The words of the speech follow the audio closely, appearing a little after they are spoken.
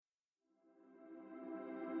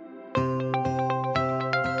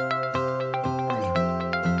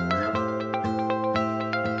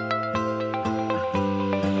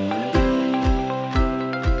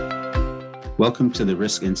Welcome to the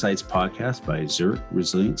Risk Insights podcast by Zurich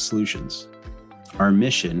Resilience Solutions. Our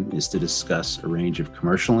mission is to discuss a range of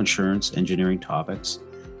commercial insurance engineering topics,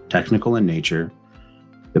 technical in nature,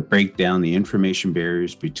 that break down the information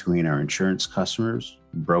barriers between our insurance customers,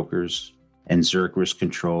 brokers, and Zurich Risk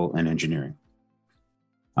Control and Engineering.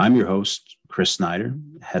 I'm your host, Chris Snider,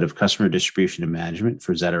 Head of Customer Distribution and Management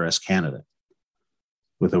for ZRS Canada.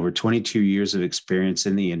 With over 22 years of experience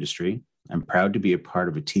in the industry, I'm proud to be a part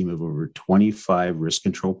of a team of over 25 risk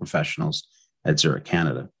control professionals at Zurich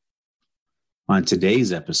Canada. On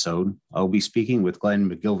today's episode, I'll be speaking with Glenn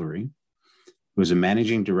McGillivray, who is a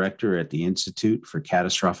managing director at the Institute for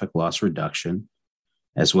Catastrophic Loss Reduction,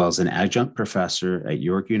 as well as an adjunct professor at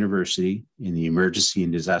York University in the Emergency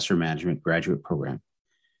and Disaster Management graduate program.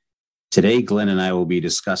 Today, Glenn and I will be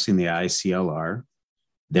discussing the ICLR,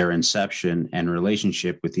 their inception and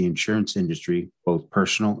relationship with the insurance industry, both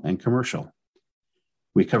personal and commercial.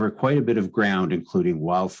 We cover quite a bit of ground, including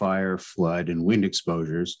wildfire, flood, and wind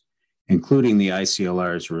exposures, including the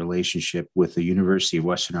ICLR's relationship with the University of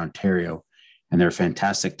Western Ontario and their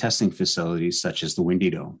fantastic testing facilities such as the Windy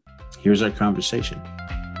Dome. Here's our conversation.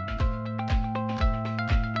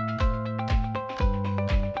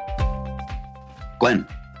 Glenn,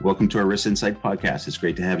 welcome to our Risk Insight podcast. It's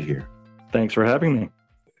great to have you here. Thanks for having me.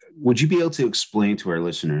 Would you be able to explain to our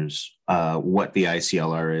listeners what the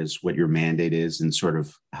ICLR is, what your mandate is, and sort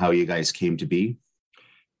of how you guys came to be?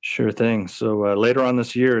 Sure thing. So later on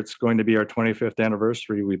this year, it's going to be our 25th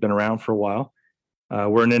anniversary. We've been around for a while.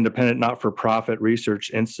 We're an independent, not-for-profit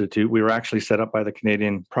research institute. We were actually set up by the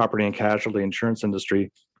Canadian property and casualty insurance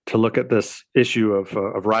industry to look at this issue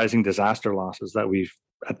of rising disaster losses that we've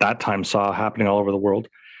at that time saw happening all over the world.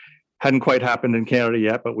 Hadn't quite happened in Canada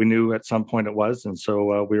yet, but we knew at some point it was. And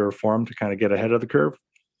so we were formed to kind of get ahead of the curve.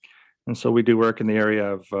 And so we do work in the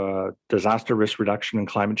area of disaster risk reduction and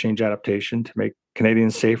climate change adaptation to make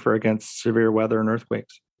Canadians safer against severe weather and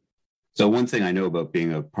earthquakes. So one thing I know about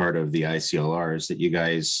being a part of the ICLR is that you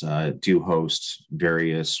guys do host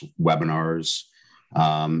various webinars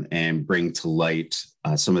and bring to light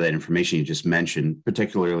some of that information you just mentioned,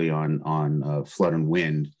 particularly on flood and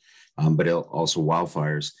wind, but also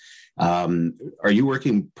wildfires. Are you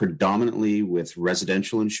working predominantly with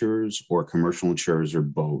residential insurers or commercial insurers or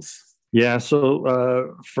both? Yeah,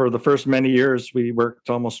 so for the first many years, we worked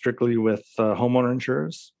almost strictly with homeowner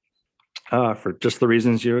insurers for just the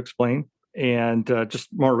reasons you explained. And just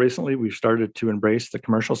more recently, we've started to embrace the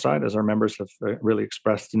commercial side as our members have really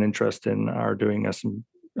expressed an interest in our doing some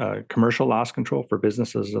commercial loss control for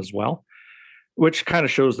businesses as well, which kind of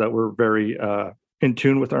shows that we're very in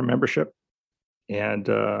tune with our membership.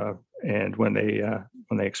 And when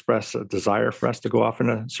they express a desire for us to go off in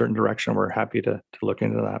a certain direction, we're happy to look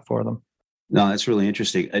into that for them. No, that's really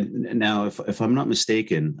interesting. Now, if I'm not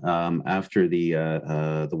mistaken, after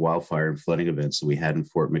the wildfire and flooding events that we had in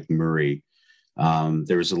Fort McMurray,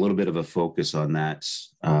 there was a little bit of a focus on that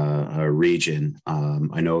region.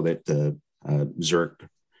 I know that the Zurich,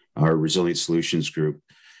 our Resilience Solutions group,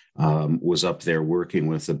 was up there working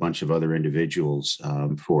with a bunch of other individuals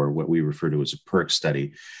for what we refer to as a PERC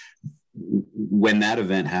study. When that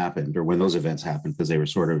event happened, or when those events happened, because they were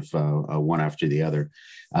sort of one after the other,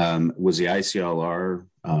 was the ICLR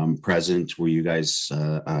present? Were you guys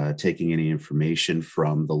taking any information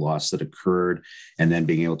from the loss that occurred and then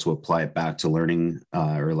being able to apply it back to learning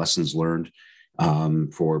or lessons learned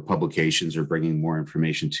for publications or bringing more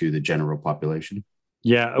information to the general population?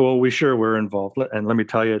 Yeah, well, we sure were involved. And let me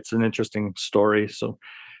tell you, it's an interesting story. So,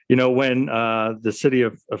 when the city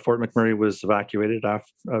of Fort McMurray was evacuated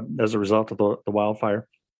as a result of the wildfire,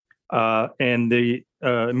 and the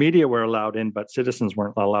media were allowed in, but citizens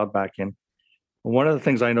weren't allowed back in. One of the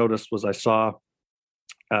things I noticed was I saw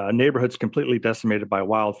neighborhoods completely decimated by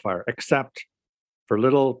wildfire, except for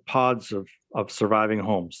little pods of surviving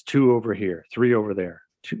homes, 2 over here, 3 over there,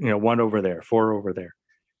 1 over there, 4 over there.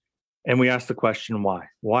 And we asked the question, why?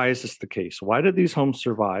 Why is this the case? Why did these homes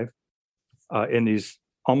survive in these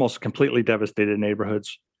almost completely devastated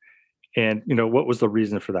neighborhoods? And, what was the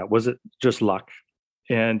reason for that? Was it just luck?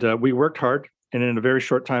 And we worked hard. And in a very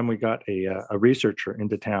short time, we got a researcher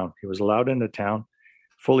into town. He was allowed into town,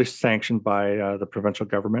 fully sanctioned by the provincial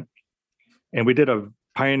government. And we did a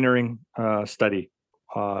pioneering study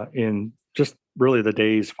in just really the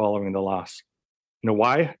days following the loss.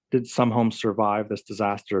 Why did some homes survive this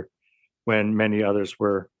disaster when many others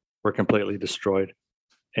were completely destroyed?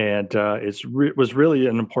 And it was really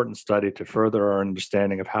an important study to further our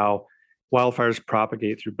understanding of how wildfires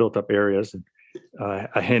propagate through built-up areas. And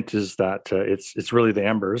a hint is that it's really the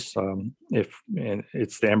embers.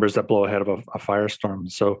 It's the embers that blow ahead of a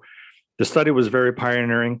firestorm. So The study was very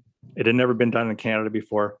pioneering. It had never been done in Canada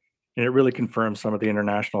before, and it really confirmed some of the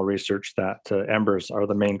international research that embers are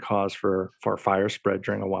the main cause for fire spread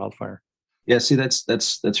during a wildfire. Yeah, see,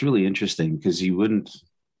 that's really interesting because you wouldn't.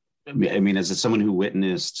 I mean, as someone who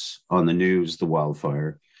witnessed on the news the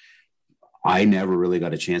wildfire, I never really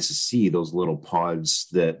got a chance to see those little pods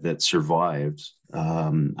that survived.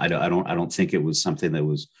 I don't think it was something that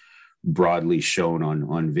was broadly shown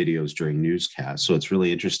on videos during newscasts. So it's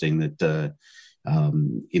really interesting that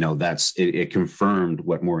it confirmed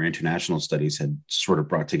what more international studies had sort of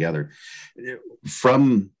brought together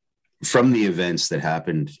from the events that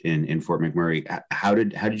happened in Fort McMurray. How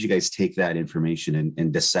did you guys take that information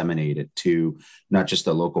and disseminate it to not just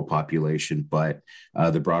the local population, but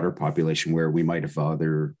the broader population, where we might have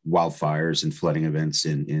other wildfires and flooding events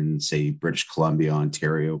in say, British Columbia,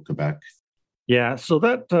 Ontario, Quebec? Yeah, so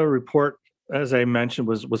that report, as I mentioned,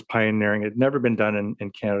 was pioneering. It had never been done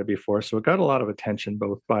in Canada before, so it got a lot of attention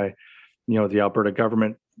both by, the Alberta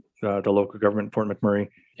government, the local government in Fort McMurray,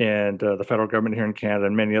 and the federal government here in Canada,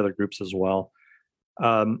 and many other groups as well.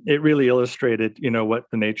 It really illustrated, what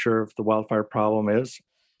the nature of the wildfire problem is,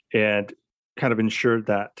 and kind of ensured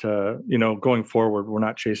that, going forward, we're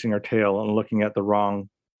not chasing our tail and looking at the wrong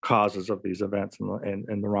causes of these events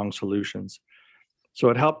and the wrong solutions. So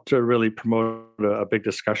it helped to really promote a big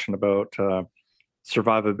discussion about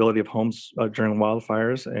survivability of homes during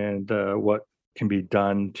wildfires and what can be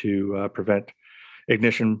done to prevent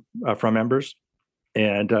ignition from embers,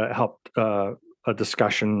 and helped a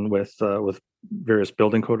discussion with various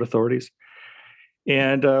building code authorities.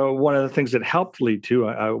 And one of the things that helped lead to,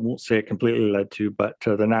 I won't say it completely led to, but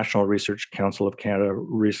the National Research Council of Canada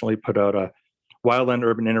recently put out a wildland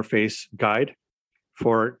urban interface guide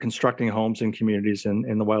for constructing homes and communities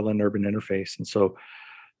in the wildland urban interface. And so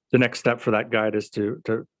the next step for that guide is to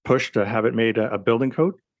push to have it made a building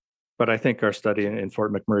code. But I think our study in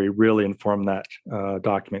Fort McMurray really informed that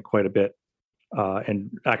document quite a bit, and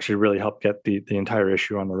actually really helped get the entire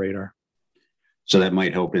issue on the radar. So that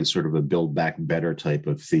might help in sort of a build back better type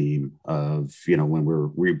of theme of, when we're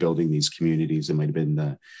rebuilding these communities that might have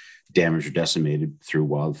been damaged or decimated through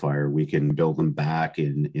wildfire, we can build them back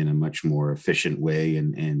in a much more efficient way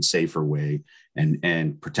and safer way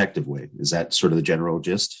and protective way. Is that sort of the general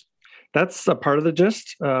gist? That's a part of the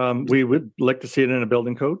gist. We would like to see it in a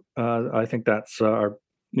building code. I think that's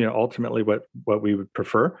ultimately what we would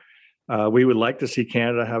prefer. We would like to see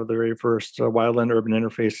Canada have the very first wildland urban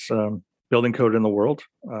interface building code in the world.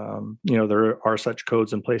 There are such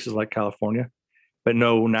codes in places like California, but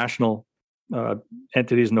no national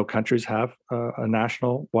entities, no countries have a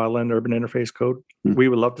national wildland urban interface code. Mm-hmm. We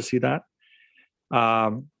would love to see that.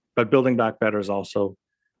 But building back better is also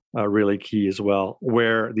really key as well,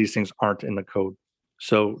 where these things aren't in the code.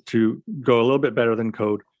 So to go a little bit better than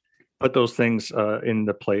code, put those things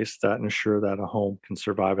into place that ensure that a home can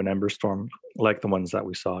survive an ember storm like the ones that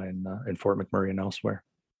we saw in Fort McMurray and elsewhere.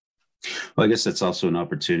 Well, I guess that's also an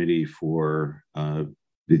opportunity for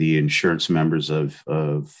the insurance members of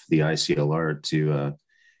the ICLR to,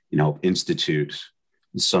 institute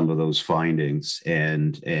some of those findings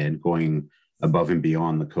and going above and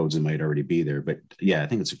beyond the codes that might already be there. But yeah, I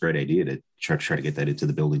think it's a great idea to try to get that into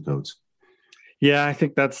the building codes. Yeah, I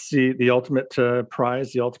think that's the ultimate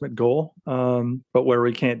prize, the ultimate goal. But where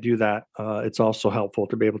we can't do that, it's also helpful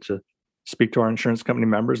to be able to speak to our insurance company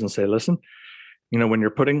members and say, listen, when you're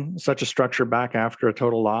putting such a structure back after a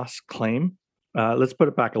total loss claim, let's put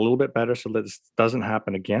it back a little bit better so that this doesn't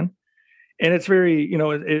happen again. And it's very,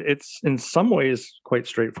 it's in some ways quite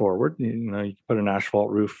straightforward. You can put an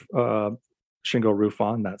asphalt roof, shingle roof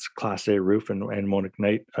on, that's Class A roof, and won't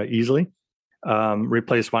ignite easily.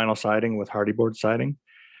 Replace vinyl siding with hardy board siding,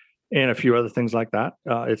 and a few other things like that.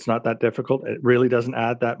 It's not that difficult. It really doesn't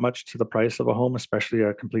add that much to the price of a home, especially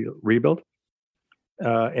a complete rebuild.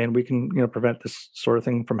 And we can, prevent this sort of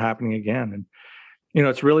thing from happening again. And,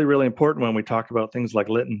 it's really, really important when we talk about things like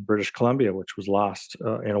Lytton, British Columbia, which was lost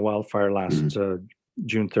in a wildfire last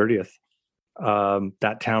June 30th.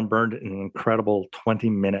 That town burned in an incredible 20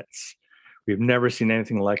 minutes. We've never seen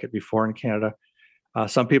anything like it before in Canada.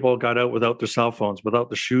 Some people got out without their cell phones, without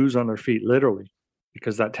the shoes on their feet, literally,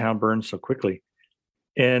 because that town burned so quickly.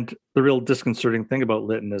 And the real disconcerting thing about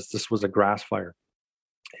Lytton is this was a grass fire.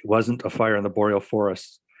 It wasn't a fire in the boreal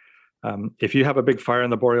forest. If you have a big fire in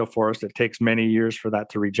the boreal forest, it takes many years for that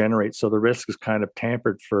to regenerate. So the risk is kind of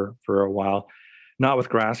tampered for a while. Not with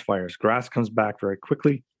grass fires. Grass comes back very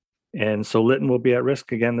quickly. And so Lytton will be at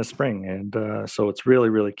risk again this spring. And so it's really,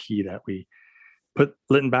 really key that we put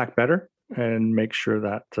Lytton back better and make sure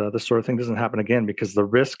that this sort of thing doesn't happen again, because the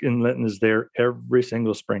risk in Lytton is there every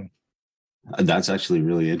single spring. That's actually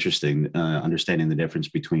really interesting. Understanding the difference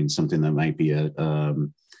between something that might be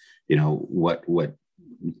what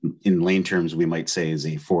in lane terms we might say is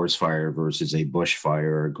a forest fire versus a bush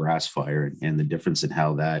fire or a grass fire, and the difference in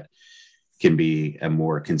how that can be a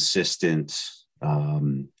more consistent, how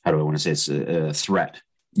do I want to say, it's a threat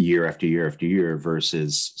year after year after year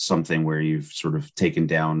versus something where you've sort of taken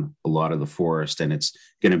down a lot of the forest and it's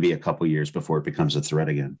going to be a couple of years before it becomes a threat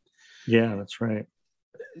again. Yeah, that's right.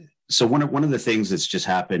 So one of the things that's just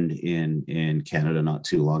happened in Canada not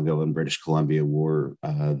too long ago in British Columbia were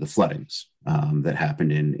the floodings that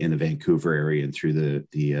happened in the Vancouver area and through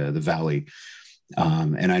the valley.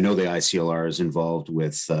 And I know the ICLR is involved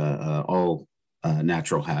with all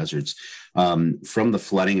natural hazards. From the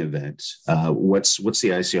flooding event, what's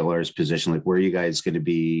the ICLR's position? Like, where are you guys going to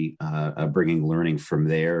be bringing learning from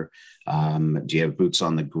there? Do you have boots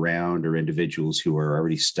on the ground or individuals who are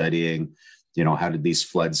already studying? How did these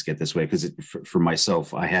floods get this way? Because for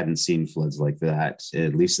myself, I hadn't seen floods like that,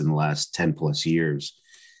 at least in the last 10 plus years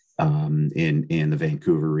in the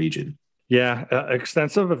Vancouver region. Yeah,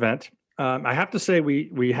 extensive event. I have to say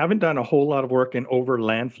we haven't done a whole lot of work in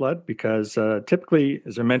overland flood because typically,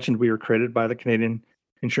 as I mentioned, we were created by the Canadian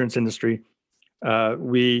insurance industry.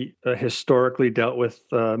 We historically dealt with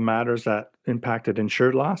matters that impacted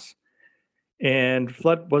insured loss. And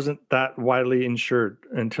flood wasn't that widely insured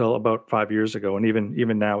until about 5 years ago. And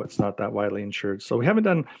even now, it's not that widely insured. So we haven't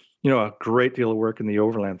done, a great deal of work in the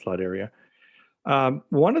overland flood area.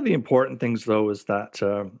 One of the important things, though, is that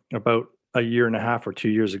about a year and a half or 2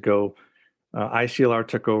 years ago, ICLR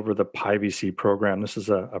took over the PIVC program. This is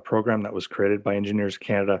a program that was created by Engineers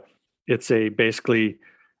Canada. It's basically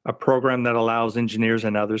a program that allows engineers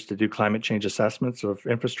and others to do climate change assessments of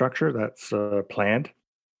infrastructure that's planned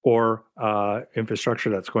or infrastructure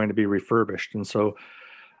that's going to be refurbished. And so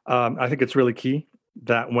I think it's really key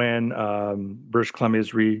that when British Columbia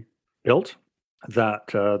is rebuilt, that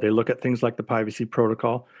they look at things like the PIVC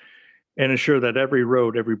protocol and ensure that every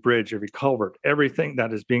road, every bridge, every culvert, everything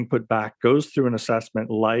that is being put back goes through an assessment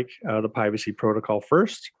like the PIVC protocol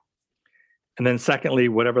first. And then secondly,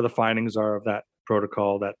 whatever the findings are of that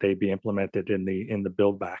protocol, that they be implemented in the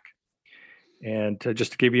build back. And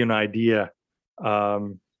just to give you an idea,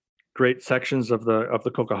 great sections of the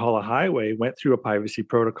Coquihalla Highway went through a PIVC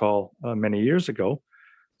protocol many years ago,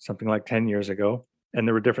 something like 10 years ago. And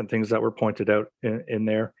there were different things that were pointed out in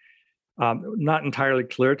there. Not entirely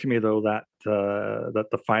clear to me, though, that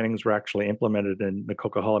the findings were actually implemented and the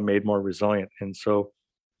Coquihalla made more resilient. And so,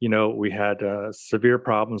 we had severe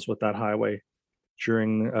problems with that highway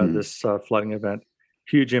during this flooding event,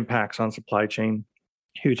 huge impacts on supply chain,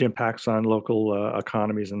 huge impacts on local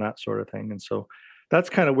economies and that sort of thing. And so that's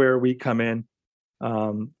kind of where we come in,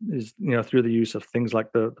 is, through the use of things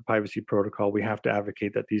like the PIVC protocol. We have to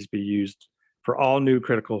advocate that these be used for all new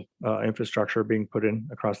critical infrastructure being put in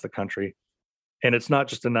across the country. And it's not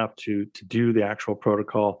just enough to do the actual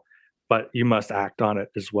protocol, but you must act on it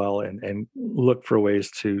as well and look for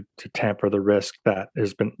ways to tamper the risk that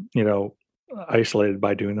has been, isolated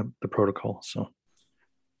by doing the protocol. So.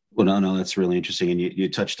 Well, no, that's really interesting. And you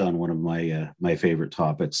touched on one of my favorite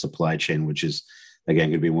topics, supply chain, which is, again,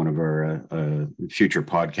 going to be one of our future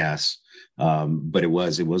podcasts. But it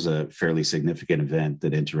was a fairly significant event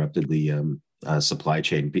that interrupted the supply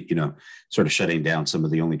chain, sort of shutting down some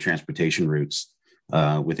of the only transportation routes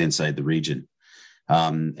inside the region.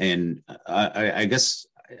 And I guess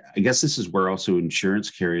this is where also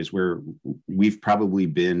insurance carriers, where we've probably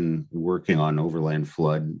been working on overland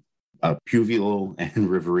flood, pluvial and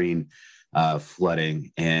riverine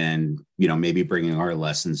flooding, and maybe bringing our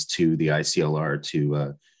lessons to the ICLR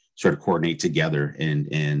to sort of coordinate together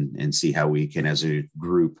and see how we can, as a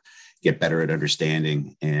group, get better at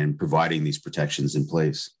understanding and providing these protections in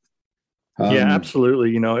place. Yeah,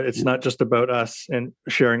 absolutely. It's not just about us and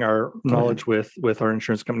sharing our knowledge with our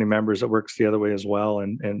insurance company members. It works the other way as well.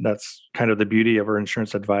 And that's kind of the beauty of our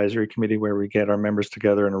insurance advisory committee, where we get our members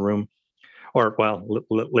together in a room, or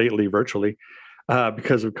lately virtually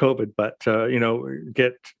because of COVID, but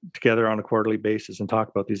get together on a quarterly basis and talk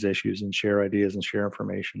about these issues and share ideas and share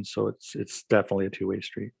information. So it's definitely a two-way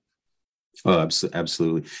street. Oh,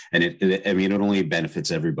 absolutely. And it only benefits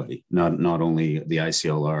everybody, not only the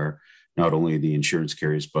ICLR, not only the insurance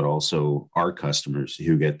carriers, but also our customers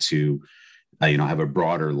who get to, have a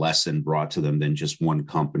broader lesson brought to them than just one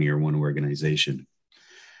company or one organization.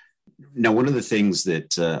 Now, one of the things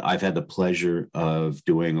that I've had the pleasure of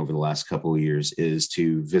doing over the last couple of years is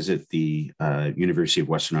to visit the University of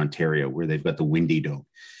Western Ontario, where they've got the Windy Dome.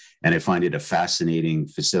 And I find it a fascinating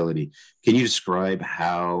facility. Can you describe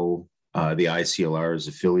how the ICLR is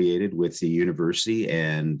affiliated with the university,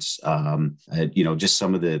 and just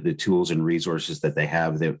some of the tools and resources that they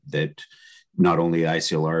have that not only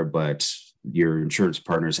ICLR but your insurance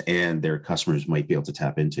partners and their customers might be able to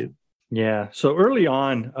tap into. Yeah. So early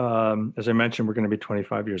on, as I mentioned, we're going to be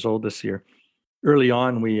 25 years old this year. Early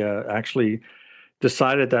on, we actually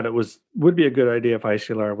decided that it would be a good idea if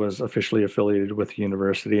ICLR was officially affiliated with the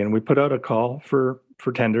university, and we put out a call for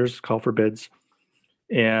tenders, call for bids,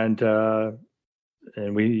 and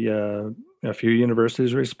we a few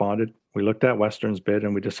universities responded. We looked at Western's bid,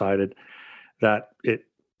 and we decided that it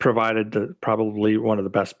provided probably one of the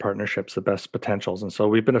best partnerships, the best potentials, and so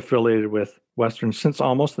we've been affiliated with Western since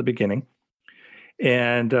almost the beginning.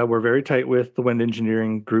 And we're very tight with the wind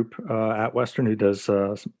engineering group at Western, who does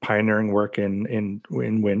some pioneering work in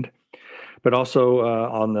wind, but also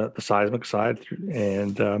on the seismic side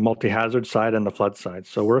and multi-hazard side and the flood side.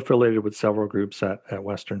 So we're affiliated with several groups at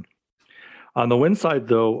Western. On the wind side,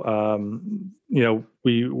 though,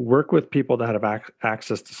 we work with people that have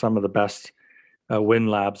access to some of the best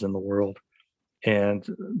wind labs in the world. And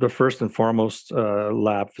the first and foremost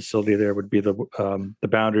lab facility there would be the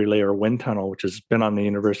Boundary Layer Wind Tunnel, which has been on the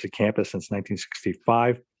university campus since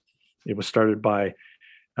 1965. It was started by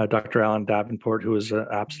Dr. Alan Davenport, who is an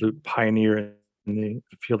absolute pioneer in the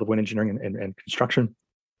field of wind engineering and construction.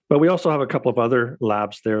 But we also have a couple of other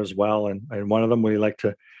labs there as well. And one of them we like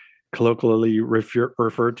to colloquially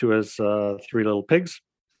refer to as Three Little Pigs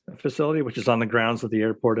facility, which is on the grounds of the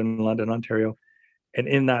airport in London, Ontario. And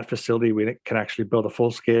in that facility, we can actually build a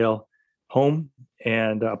full-scale home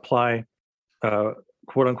and apply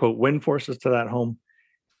quote-unquote wind forces to that home,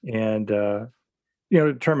 and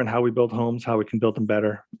determine how we build homes, how we can build them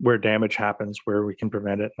better, where damage happens, where we can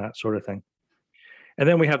prevent it, and that sort of thing. And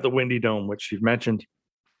then we have the Windy Dome, which you've mentioned,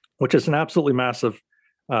 which is an absolutely massive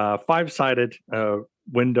 5-sided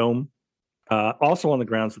wind dome, also on the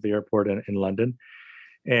grounds of the airport in London.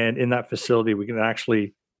 And in that facility, we can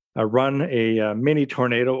actually run a mini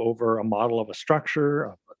tornado over a model of a structure,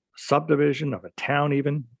 of a subdivision, of a town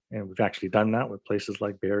even. And we've actually done that with places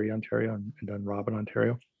like Barrie, Ontario, and Dunrobin,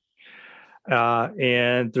 Ontario.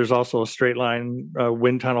 And there's also a straight line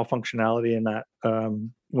wind tunnel functionality in that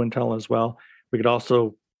wind tunnel as well. We could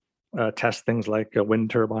also test things like wind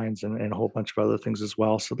turbines and a whole bunch of other things as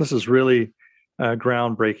well. So this is really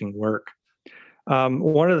groundbreaking work.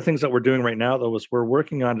 One of the things that we're doing right now, though, is we're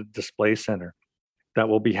working on a display center that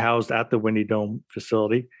will be housed at the Windy Dome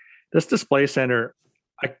facility. This display center,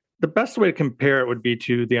 the best way to compare it would be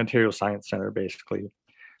to the Ontario Science Center, basically.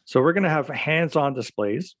 So we're going to have hands-on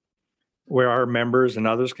displays where our members and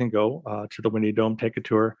others can go to the Windy Dome, take a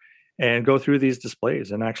tour, and go through these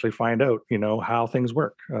displays and actually find out, how things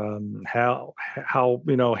work, how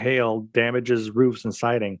hail damages roofs and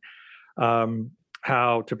siding,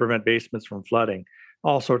 how to prevent basements from flooding,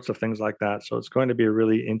 all sorts of things like that. So it's going to be a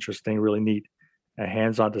really interesting, really neat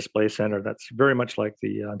hands-on display center that's very much like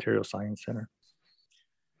the Ontario Science Center.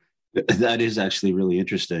 That is actually really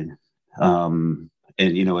interesting. And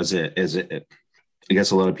I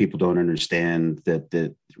guess a lot of people don't understand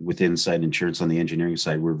that with Inside Insurance on the engineering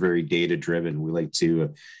side, we're very data driven. We like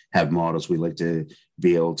to have models. We like to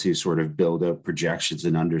be able to sort of build up projections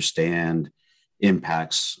and understand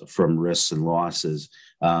impacts from risks and losses.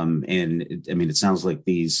 It sounds like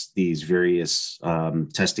these various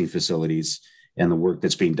testing facilities and the work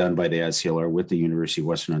that's being done by the ICLR with the University of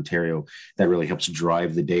Western Ontario, that really helps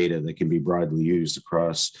drive the data that can be broadly used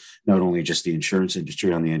across not only just the insurance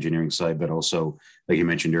industry on the engineering side, but also, like you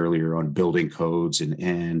mentioned earlier, on building codes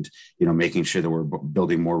and making sure that we're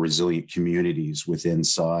building more resilient communities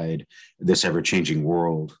inside this ever-changing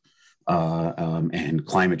world and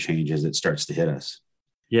climate change as it starts to hit us.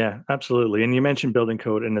 Yeah, absolutely. And you mentioned building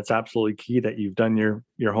code, and it's absolutely key that you've done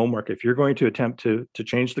your homework. If you're going to attempt to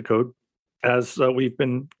change the code, as we've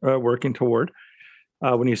been working toward,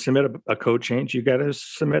 when you submit a code change, you got to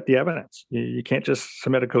submit the evidence. You can't just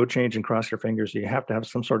submit a code change and cross your fingers. You have to have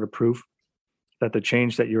some sort of proof that the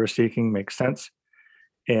change that you are seeking makes sense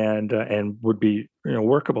and would be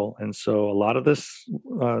workable. And so a lot of this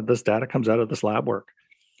data comes out of this lab work,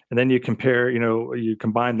 and then you compare. You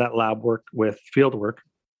combine that lab work with field work.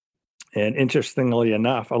 And interestingly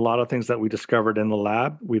enough, a lot of things that we discovered in the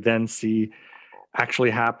lab, we then see actually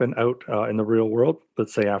happen out in the real world,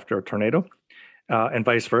 let's say after a tornado, and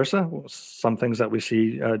vice versa. Some things that we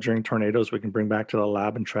see during tornadoes, we can bring back to the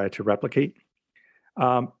lab and try to replicate.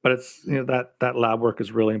 But it's, that lab work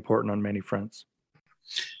is really important on many fronts.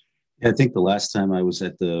 I think the last time I was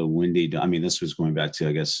at the Windy, this was going back to,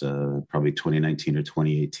 I guess, probably 2019 or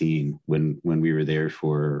 2018 when we were there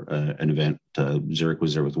for an event. Zurich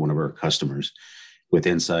was there with one of our customers. with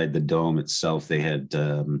inside the dome itself, they had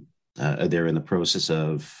they're in the process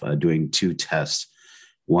of doing 2 tests.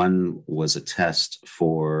 One was a test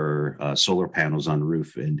for solar panels on the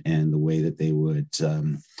roof and the way that they would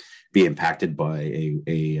be impacted by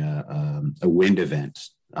a wind event.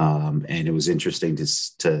 And it was interesting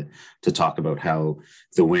to talk about how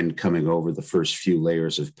the wind coming over the first few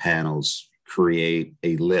layers of panels create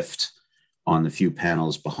a lift on the few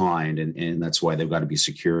panels behind. And that's why they've got to be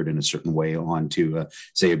secured in a certain way onto,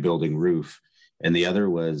 say, a building roof. And the other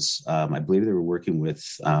was, I believe they were working with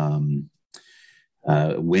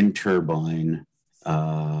wind turbine,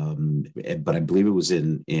 but I believe it was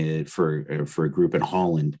for a group in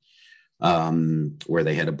Holland, where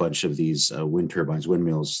they had a bunch of these wind turbines,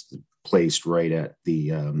 windmills placed right at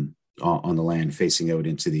the on the land, facing out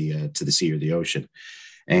into the sea or the ocean,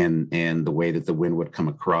 and the way that the wind would come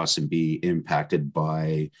across and be impacted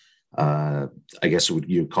by, I guess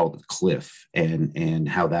you'd call it the cliff, and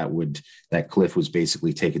how that cliff was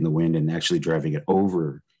basically taking the wind and actually driving it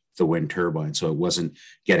over the wind turbine, so it wasn't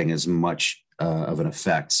getting as much of an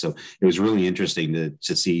effect. So it was really interesting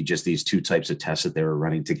to see just these 2 types of tests that they were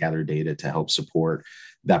running to gather data to help support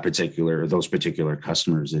those particular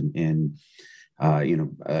customers in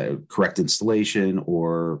correct installation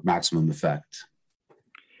or maximum effect.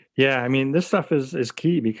 Yeah, I mean, this stuff is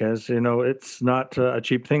key because, it's not a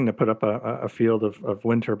cheap thing to put up a field of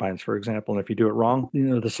wind turbines, for example. And if you do it wrong,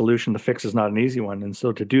 the fix is not an easy one. And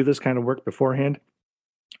so to do this kind of work beforehand,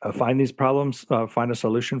 find these problems, find a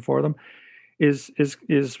solution for them, is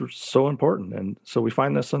so important. And so we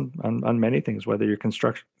find this on many things, whether you're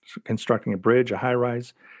constructing a bridge, a high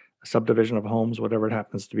rise, a subdivision of homes, whatever it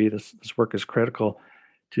happens to be. This work is critical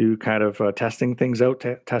to kind of testing things out,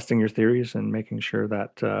 testing your theories, and making sure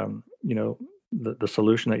that the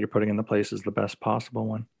solution that you're putting into place is the best possible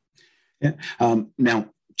one. Yeah. Now,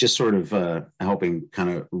 just sort of helping kind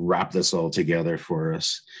of wrap this all together for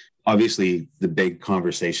us. Obviously, the big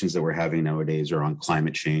conversations that we're having nowadays are on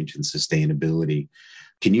climate change and sustainability.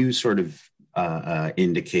 Can you sort of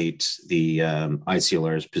indicate the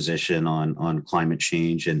ICLR's position on climate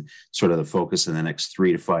change and sort of the focus in the next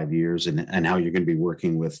 3 to 5 years, and how you're going to be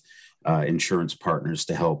working with insurance partners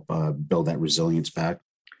to help build that resilience back?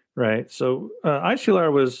 Right. So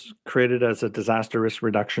ICLR was created as a disaster risk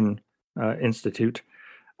reduction institute.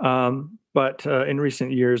 But in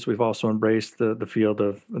recent years, we've also embraced the field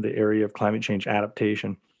of the area of climate change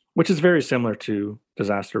adaptation, which is very similar to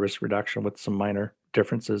disaster risk reduction with some minor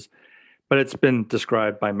differences. But it's been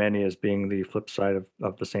described by many as being the flip side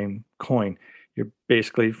of the same coin. You're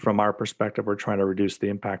basically, from our perspective, we're trying to reduce the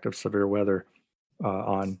impact of severe weather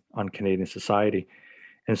on Canadian society.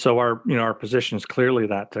 And so our position is clearly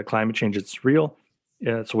that climate change, it's real,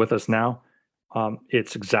 it's with us now.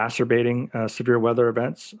 It's exacerbating severe weather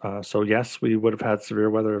events. So yes, we would have had severe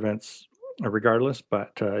weather events regardless,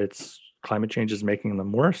 but it's climate change is making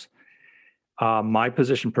them worse. My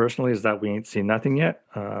position personally is that we ain't seen nothing yet.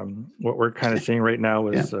 What we're kind of seeing right now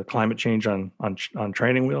is climate change on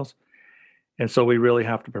training wheels. And so we really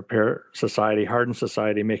have to prepare society, harden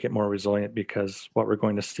society, make it more resilient, because what we're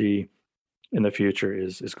going to see in the future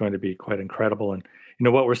is going to be quite incredible. And,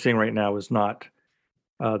 what we're seeing right now is not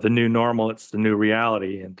the new normal, it's the new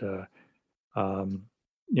reality. And,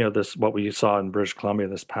 this, what we saw in British Columbia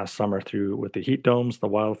this past summer with the heat domes, the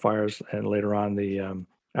wildfires, and later on the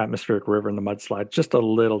atmospheric river and the mudslide, just a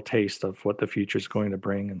little taste of what the future is going to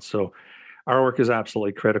bring. And so our work is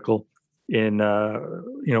absolutely critical in,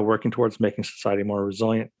 working towards making society more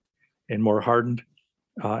resilient and more hardened,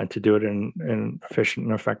 and to do it in efficient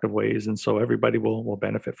and effective ways. And so everybody will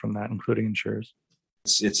benefit from that, including insurers.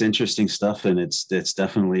 It's interesting stuff, and it's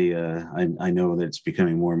definitely I know that it's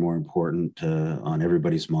becoming more and more important on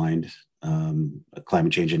everybody's mind,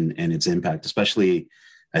 climate change and its impact, especially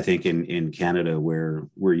I think in Canada, where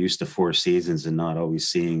we're used to 4 seasons and not always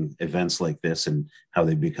seeing events like this, and how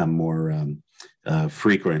they become more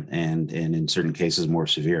frequent and in certain cases more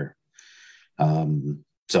severe.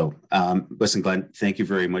 So listen, Glenn, thank you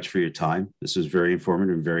very much for your time. This was very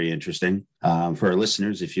informative and very interesting. For our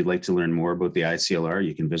listeners, if you'd like to learn more about the ICLR,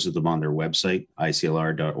 you can visit them on their website,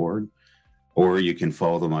 iclr.org, or you can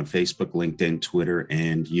follow them on Facebook, LinkedIn, Twitter,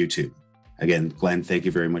 and YouTube. Again, Glenn, thank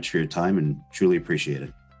you very much for your time and truly appreciate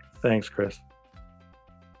it. Thanks, Chris.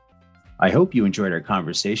 I hope you enjoyed our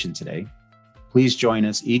conversation today. Please join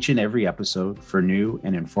us each and every episode for new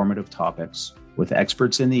and informative topics, with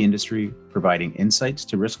experts in the industry providing insights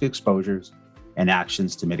to risk exposures and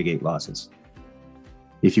actions to mitigate losses.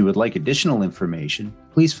 If you would like additional information,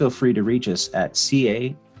 please feel free to reach us at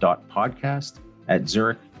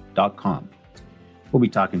ca.podcast@zurich.com. We'll be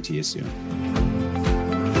talking to you soon.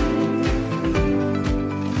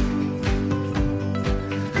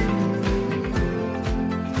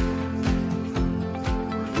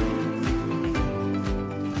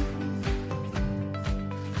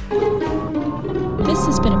 This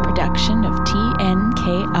has been a production of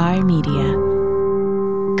TNKI Media.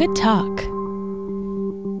 Good talk.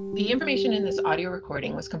 The information in this audio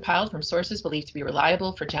recording was compiled from sources believed to be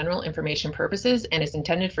reliable for general information purposes and is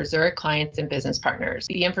intended for Zurich clients and business partners.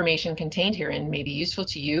 The information contained herein may be useful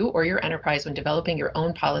to you or your enterprise when developing your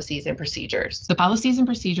own policies and procedures. The policies and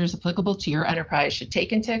procedures applicable to your enterprise should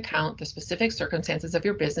take into account the specific circumstances of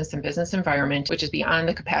your business and business environment, which is beyond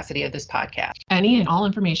the capacity of this podcast. Any and all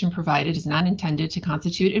information provided is not intended to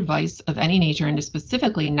constitute advice of any nature and is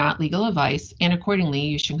specifically not legal advice, and accordingly,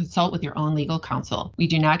 you should consult with your own legal counsel. We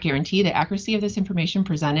do not guarantee the accuracy of this information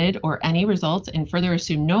presented or any results, and further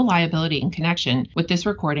assume no liability in connection with this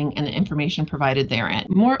recording and the information provided therein.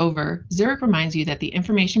 Moreover, Zurich reminds you that the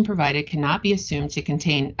information provided cannot be assumed to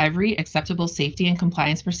contain every acceptable safety and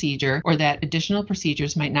compliance procedure, or that additional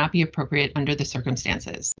procedures might not be appropriate under the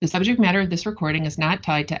circumstances. The subject matter of this recording is not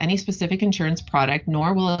tied to any specific insurance product,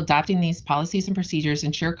 nor will adopting these policies and procedures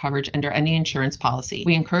ensure coverage under any insurance policy.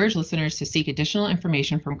 We encourage listeners to seek additional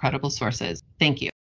information from credible sources. Thank you.